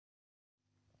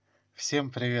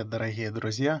Всем привет, дорогие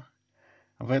друзья!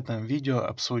 В этом видео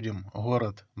обсудим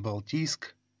город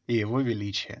Балтийск и его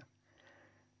величие.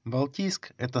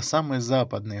 Балтийск — это самый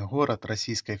западный город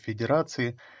Российской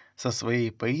Федерации со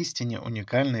своей поистине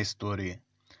уникальной историей.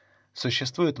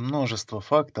 Существует множество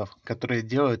фактов, которые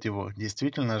делают его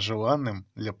действительно желанным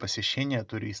для посещения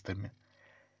туристами.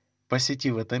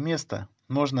 Посетив это место,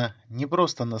 можно не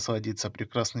просто насладиться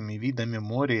прекрасными видами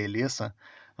моря и леса,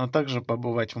 но также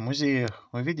побывать в музеях,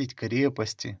 увидеть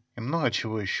крепости и много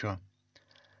чего еще.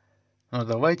 Но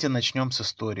давайте начнем с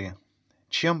истории.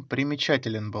 Чем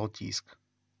примечателен Балтийск?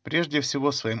 Прежде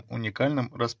всего своим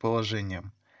уникальным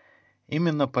расположением.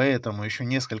 Именно поэтому еще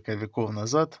несколько веков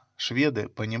назад шведы,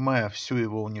 понимая всю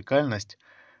его уникальность,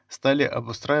 стали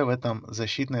обустраивать там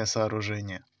защитные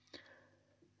сооружения.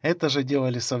 Это же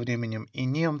делали со временем и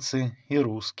немцы, и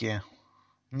русские.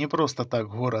 Не просто так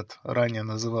город ранее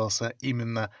назывался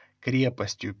именно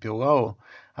крепостью Пилау,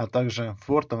 а также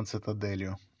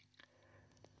фортом-цитаделью.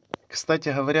 Кстати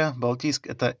говоря, Балтийск —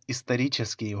 это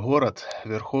исторический город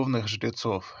верховных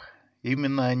жрецов.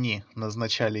 Именно они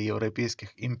назначали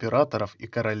европейских императоров и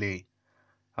королей.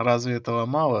 Разве этого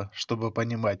мало, чтобы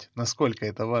понимать, насколько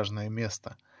это важное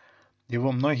место?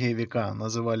 Его многие века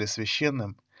называли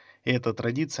священным, и эта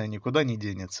традиция никуда не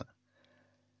денется.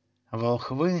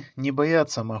 Волхвы не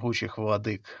боятся могучих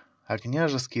владык, а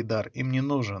княжеский дар им не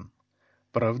нужен.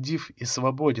 Правдив и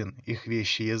свободен их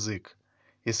вещий язык,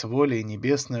 и с волей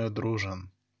небесною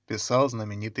дружен, писал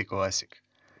знаменитый классик.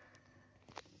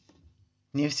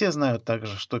 Не все знают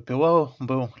также, что Пилау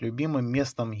был любимым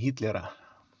местом Гитлера.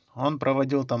 Он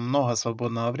проводил там много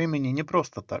свободного времени не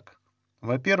просто так.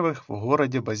 Во-первых, в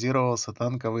городе базировался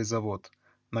танковый завод,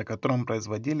 на котором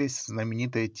производились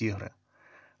знаменитые «Тигры».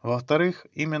 Во-вторых,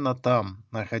 именно там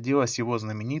находилась его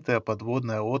знаменитая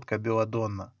подводная лодка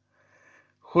 «Белладонна».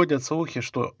 Ходят слухи,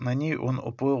 что на ней он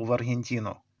уплыл в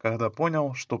Аргентину, когда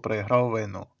понял, что проиграл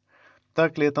войну.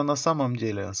 Так ли это на самом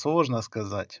деле, сложно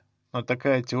сказать, но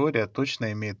такая теория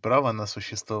точно имеет право на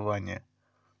существование.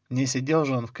 Не сидел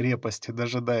же он в крепости,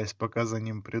 дожидаясь, пока за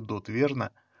ним придут,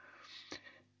 верно?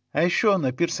 А еще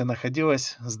на пирсе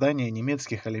находилось здание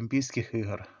немецких Олимпийских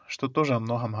игр, что тоже о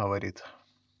многом говорит.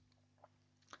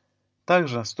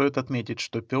 Также стоит отметить,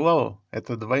 что Пилау —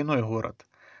 это двойной город,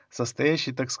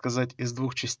 состоящий, так сказать, из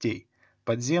двух частей —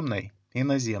 подземной и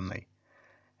наземной.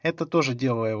 Это тоже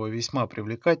делало его весьма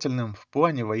привлекательным в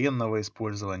плане военного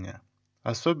использования,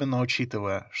 особенно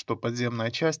учитывая, что подземная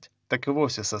часть так и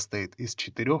вовсе состоит из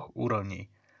 4 уровней.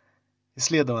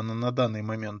 Исследовано на данный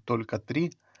момент только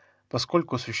 3,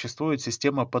 поскольку существует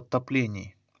система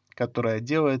подтоплений, которая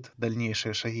делает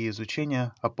дальнейшие шаги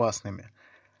изучения опасными.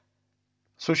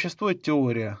 Существует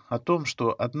теория о том,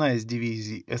 что одна из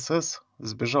дивизий СС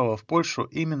сбежала в Польшу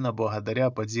именно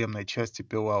благодаря подземной части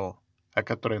Пилау, о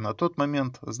которой на тот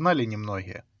момент знали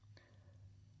немногие.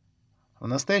 В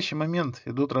настоящий момент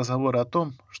идут разговоры о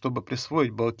том, чтобы присвоить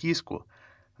Балтийску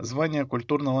звание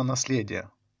культурного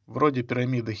наследия, вроде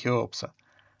пирамиды Хеопса,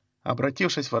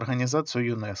 обратившись в организацию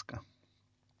ЮНЕСКО.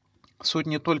 Суть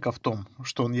не только в том,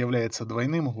 что он является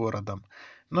двойным городом,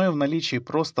 но и в наличии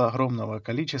просто огромного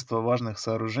количества важных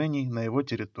сооружений на его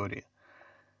территории.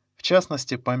 В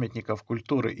частности, памятников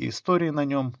культуры и истории на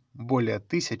нем более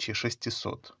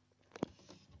 1600.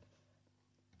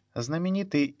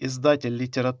 Знаменитый издатель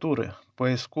литературы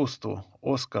по искусству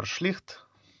Оскар Шлихт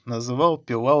называл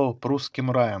Пилау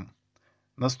прусским раем.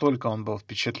 Настолько он был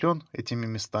впечатлен этими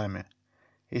местами.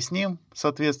 И с ним,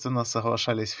 соответственно,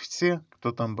 соглашались все,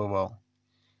 кто там бывал.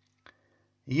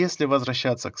 Если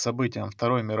возвращаться к событиям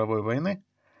Второй мировой войны,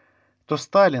 то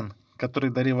Сталин, который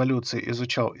до революции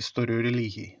изучал историю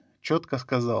религий, четко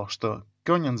сказал, что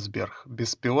Кёнигсберг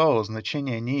без Пилау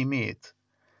значения не имеет.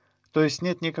 То есть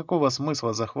нет никакого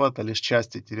смысла захвата лишь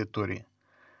части территории.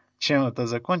 Чем это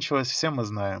закончилось, все мы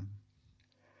знаем.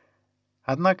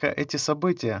 Однако эти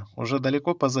события уже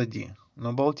далеко позади,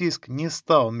 но Балтийск не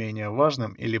стал менее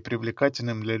важным или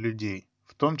привлекательным для людей,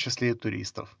 в том числе и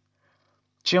туристов.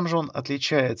 Чем же он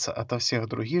отличается ото всех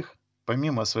других,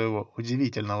 помимо своего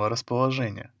удивительного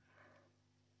расположения?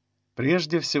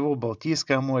 Прежде всего,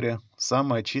 Балтийское море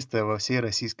самое чистое во всей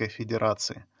Российской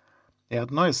Федерации и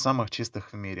одно из самых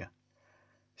чистых в мире.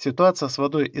 Ситуация с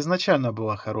водой изначально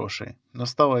была хорошей, но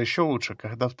стала еще лучше,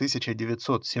 когда в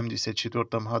 1974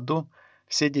 году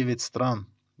все 9 стран,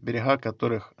 берега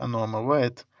которых оно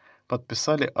омывает,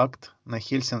 подписали акт на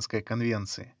Хельсинской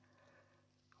конвенции.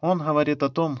 Он говорит о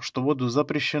том, что воду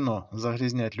запрещено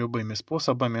загрязнять любыми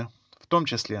способами, в том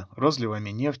числе розливами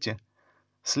нефти,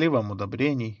 сливом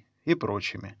удобрений и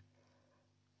прочими.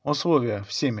 Условия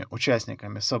всеми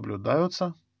участниками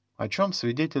соблюдаются, о чем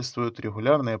свидетельствуют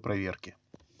регулярные проверки.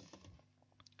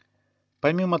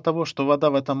 Помимо того, что вода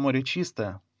в этом море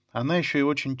чистая, она еще и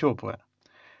очень теплая.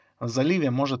 В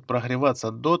заливе может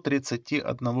прогреваться до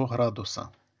 31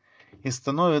 градуса и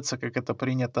становится, как это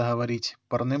принято говорить,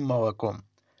 парным молоком.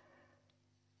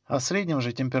 А в среднем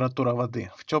же температура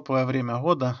воды в теплое время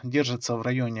года держится в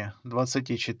районе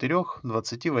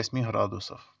 24-28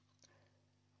 градусов.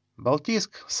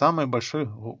 Балтийск – самый большой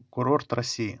курорт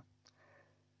России.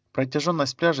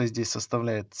 Протяженность пляжей здесь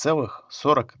составляет целых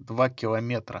 42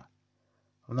 километра.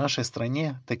 В нашей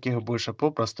стране таких больше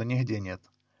попросту нигде нет.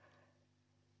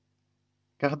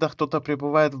 Когда кто-то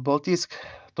прибывает в Балтийск,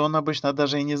 то он обычно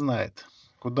даже и не знает,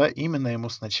 куда именно ему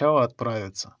сначала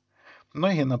отправиться.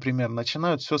 Многие, например,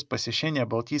 начинают все с посещения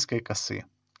Балтийской косы,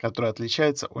 которая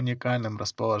отличается уникальным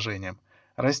расположением,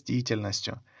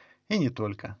 растительностью и не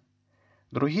только.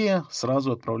 Другие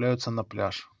сразу отправляются на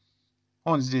пляж.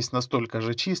 Он здесь настолько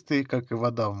же чистый, как и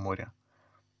вода в море.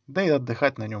 Да и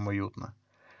отдыхать на нем уютно.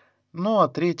 Ну а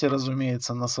третьи,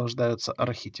 разумеется, наслаждаются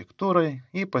архитектурой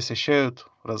и посещают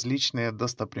различные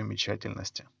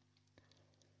достопримечательности.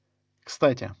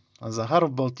 Кстати, загар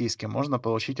в Балтийске можно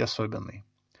получить особенный.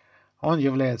 Он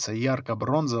является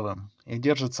ярко-бронзовым и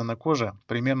держится на коже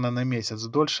примерно на месяц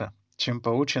дольше, чем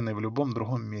полученный в любом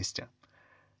другом месте.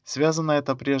 Связано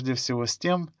это прежде всего с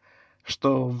тем,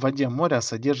 что в воде моря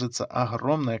содержится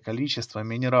огромное количество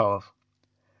минералов.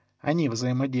 Они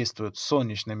взаимодействуют с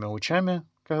солнечными лучами,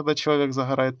 когда человек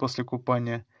загорает после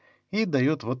купания, и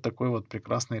дают вот такой вот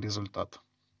прекрасный результат.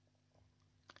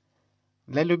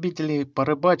 Для любителей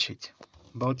порыбачить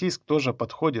Балтийск тоже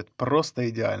подходит просто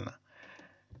идеально.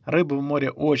 Рыбы в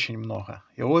море очень много,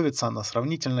 и ловится она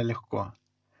сравнительно легко.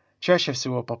 Чаще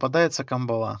всего попадается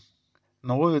камбала,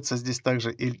 но ловится здесь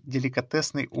также и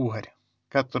деликатесный угорь,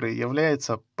 который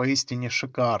является поистине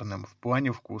шикарным в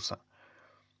плане вкуса.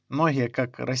 Многие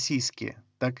как российские,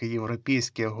 так и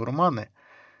европейские гурманы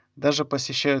даже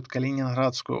посещают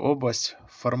Калининградскую область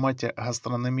в формате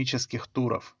гастрономических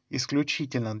туров,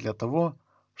 исключительно для того,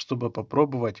 чтобы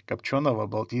попробовать копченого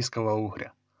балтийского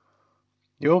угря.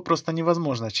 Его просто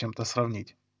невозможно с чем-то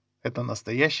сравнить. Это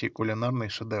настоящий кулинарный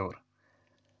шедевр.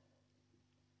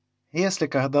 Если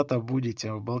когда-то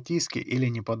будете в Балтийске или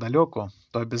неподалеку,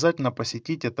 то обязательно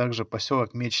посетите также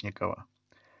поселок Мечниково.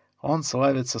 Он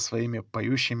славится своими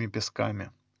поющими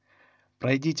песками.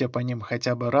 Пройдите по ним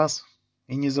хотя бы раз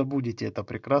и не забудете это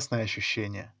прекрасное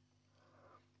ощущение.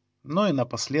 Ну и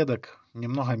напоследок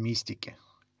немного мистики.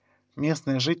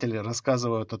 Местные жители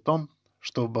рассказывают о том,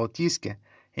 что в Балтийске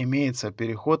имеется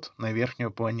переход на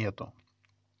верхнюю планету.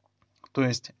 То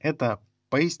есть это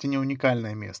поистине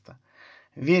уникальное место.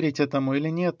 Верить этому или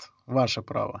нет – ваше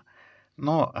право.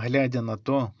 Но, глядя на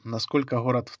то, насколько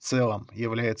город в целом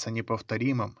является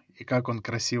неповторимым и как он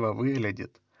красиво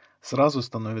выглядит, сразу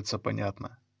становится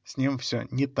понятно. С ним все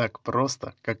не так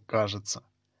просто, как кажется.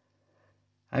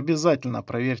 Обязательно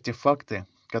проверьте факты,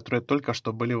 которые только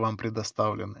что были вам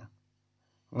предоставлены.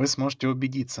 Вы сможете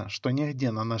убедиться, что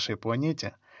нигде на нашей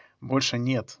планете больше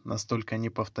нет настолько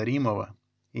неповторимого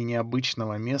и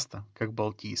необычного места, как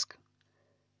Балтийск.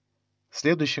 В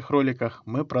следующих роликах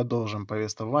мы продолжим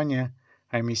повествование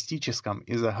о мистическом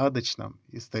и загадочном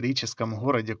историческом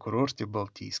городе-курорте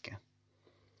Балтийске.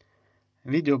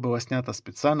 Видео было снято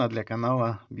специально для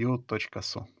канала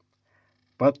build.su.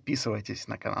 Подписывайтесь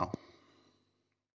на канал.